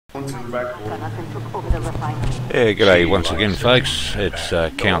Yeah, g'day once again folks, it's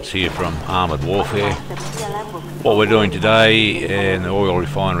Counts here from Armoured Warfare. What we're doing today in the oil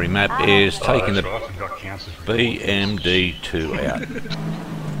refinery map is taking the BMD-2 out.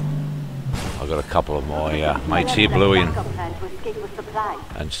 I've got a couple of my mates here, Bluey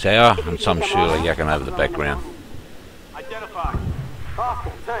and Sour, and some Shirley yakking over the background.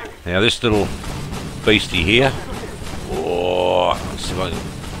 Now this little beastie here, let's see if I can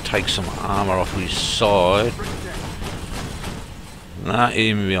take some armour off his side. Nah,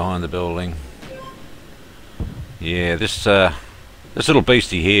 even behind the building. Yeah, this little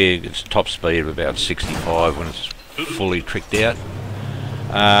beastie here gets top speed of about 65 when it's fully tricked out.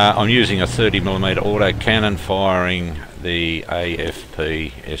 I'm using a 30mm auto cannon firing the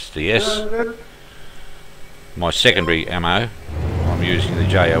AFP SDS. My secondary ammo, I'm using the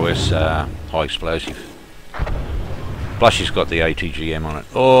JOS high explosive. Blushy's got the ATGM on it.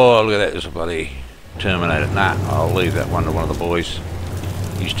 Oh, look at that, there's a bloody Terminator. Nah, I'll leave that one to one of the boys.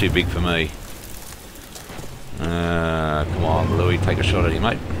 He's too big for me. Come on, Louis, take a shot at him,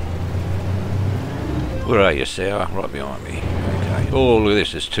 mate. Where are you, Sour? Right behind me. Okay. Oh, look at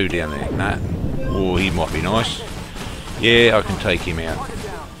this, there's two down there. Nah. Oh, he might be nice. Yeah, I can take him out.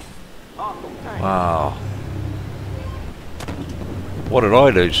 Wow. What did I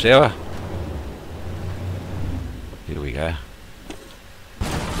do, Sour? Here we go.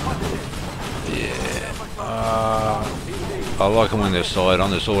 Yeah. I like them when they're side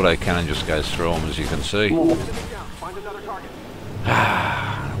on. This auto cannon just goes through them, as you can see.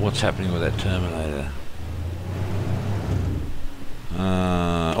 What's happening with that Terminator?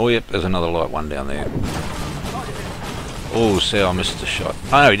 Oh, yep, there's another light one down there. Oh, see, I missed the shot.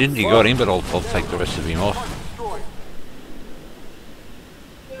 Oh, no, he didn't. He got him, but I'll take the rest of him off.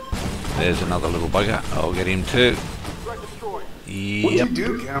 There's another little bugger. I'll get him too. Yep. What'd you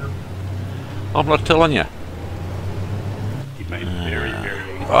do, Cap? I'm not telling you. He made very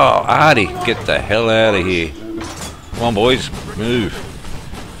Oh, Artie, get the hell out of here. Come on, boys, move.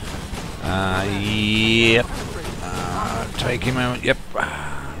 Yep. Take him out. Yep.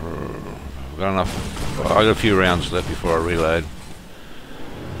 I've got enough. I've got a few rounds left before I reload.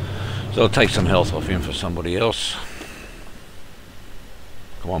 So I'll take some health off him for somebody else.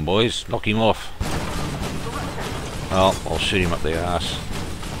 Come on, boys, knock him off. Well, I'll shoot him up the arse.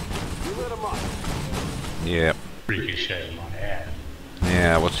 Yeah.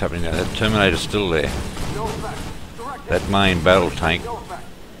 Yeah, what's happening now? That Terminator's still there. That main battle tank,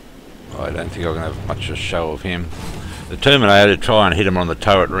 I don't think I'm going to have much of a show of him. The Terminator, try and hit him on the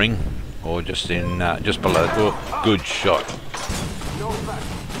turret ring, or just in, just below. Oh, good shot.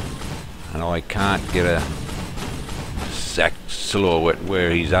 And I can't get a exact silhouette where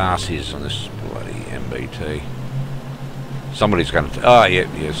his ass is on this bloody MBT. Somebody's going to... Oh,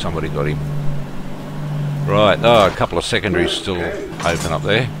 yeah, somebody got him. Right, oh, a couple of secondaries still open up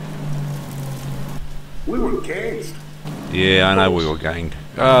there. We were gassed. Yeah, I know we were ganged.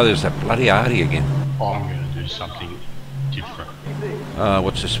 Oh, there's that bloody Artie again. I'm going to do something different.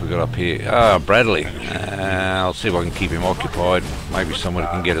 What's this we got up here? Ah, Bradley. I'll see if I can keep him occupied. Maybe somebody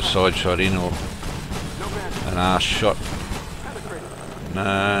can get a side shot in or an arse shot.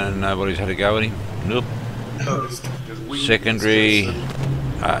 No, nobody's had a go at him. Nope. Secondary.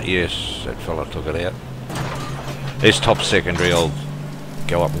 Yes, that fella took it out. This top secondary, I'll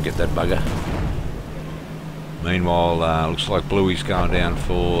go up and get that bugger. Meanwhile, looks like Bluey's going down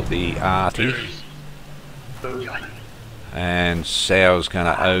for the Artie. And Sour's going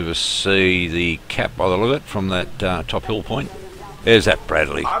to oversee the cap by the look of it from that top hill point. There's that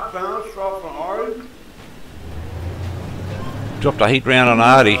Bradley. I bounced off an Artie. Dropped a heat round on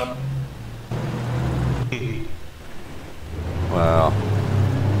Artie. Well,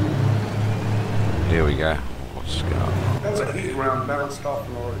 here we go. What's going on? That's a heat round bounced off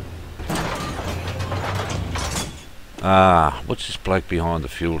an Artie. What's this bloke behind the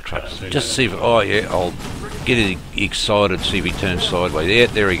fuel truck? Just see if... Oh, yeah, I'll get it excited, see if he turns sideways. Yeah,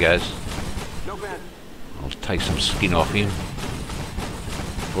 there he goes. I'll take some skin off him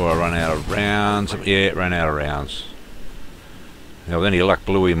before I run out of rounds. Yeah, ran out of rounds. Now, with any luck,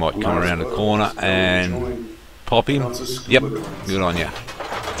 Bluey might come around the corner and pop him. Yep, good on you.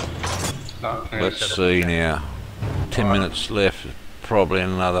 Let's see now. 10 minutes left. Probably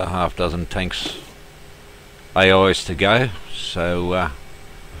another half dozen tanks, AIs to go. So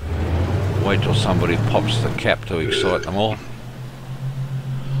wait till somebody pops the cap to excite them all.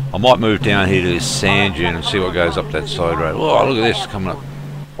 I might move down here to this sand dune and see what goes up that side road. Oh, look at this coming up.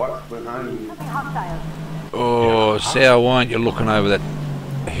 Oh, Sour, why aren't you looking over that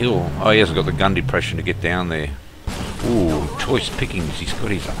hill? Oh, he hasn't got the gun depression to get down there. Ooh, choice pickings. He's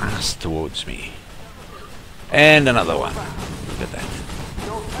got his ass towards me. And another one. Look at that.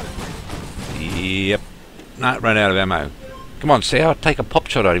 Yep. No, ran out of ammo. Come on, Sow, take a pop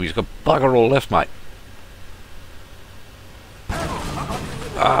shot at him. He's got bugger all left, mate.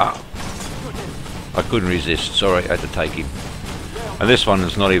 Ah. I couldn't resist. Sorry, I had to take him. And this one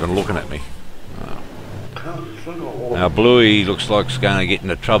is not even looking at me. Now Bluey looks like he's going to get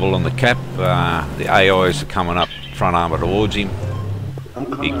into trouble on the cap. The AIs are coming up front armour towards him.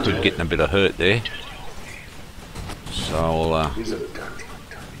 He could get in a bit of hurt there. So I'll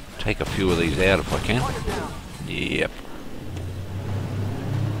take a few of these out if I can. Yep.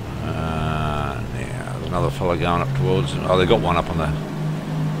 Now there's another fella going up towards him. Oh, they got one up on the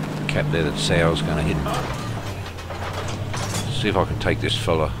cap there that Sow's going to hit him. See if I can take this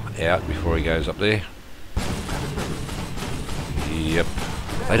fella out before he goes up there. Yep.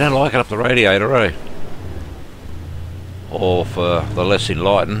 They don't like it up the radiator, eh? Or for the less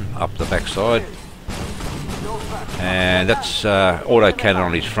enlightened, up the backside. And that's auto cannon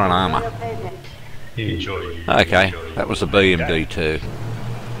on his front armour. Okay, that was the BMD-2.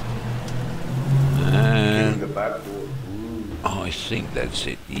 And I think that's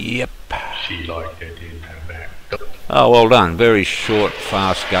it. Yep. She liked that in her back. Oh, well done. Very short,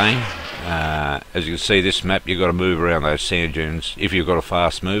 fast game. As you can see, this map, you've got to move around those sand dunes if you've got a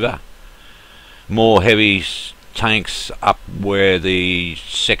fast mover. More heavy tanks up where the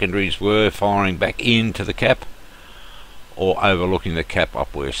secondaries were, firing back into the cap, or overlooking the cap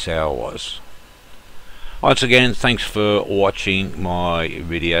up where Sow was. Once again, thanks for watching my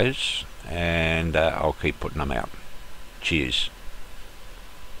videos, and I'll keep putting them out. Cheers.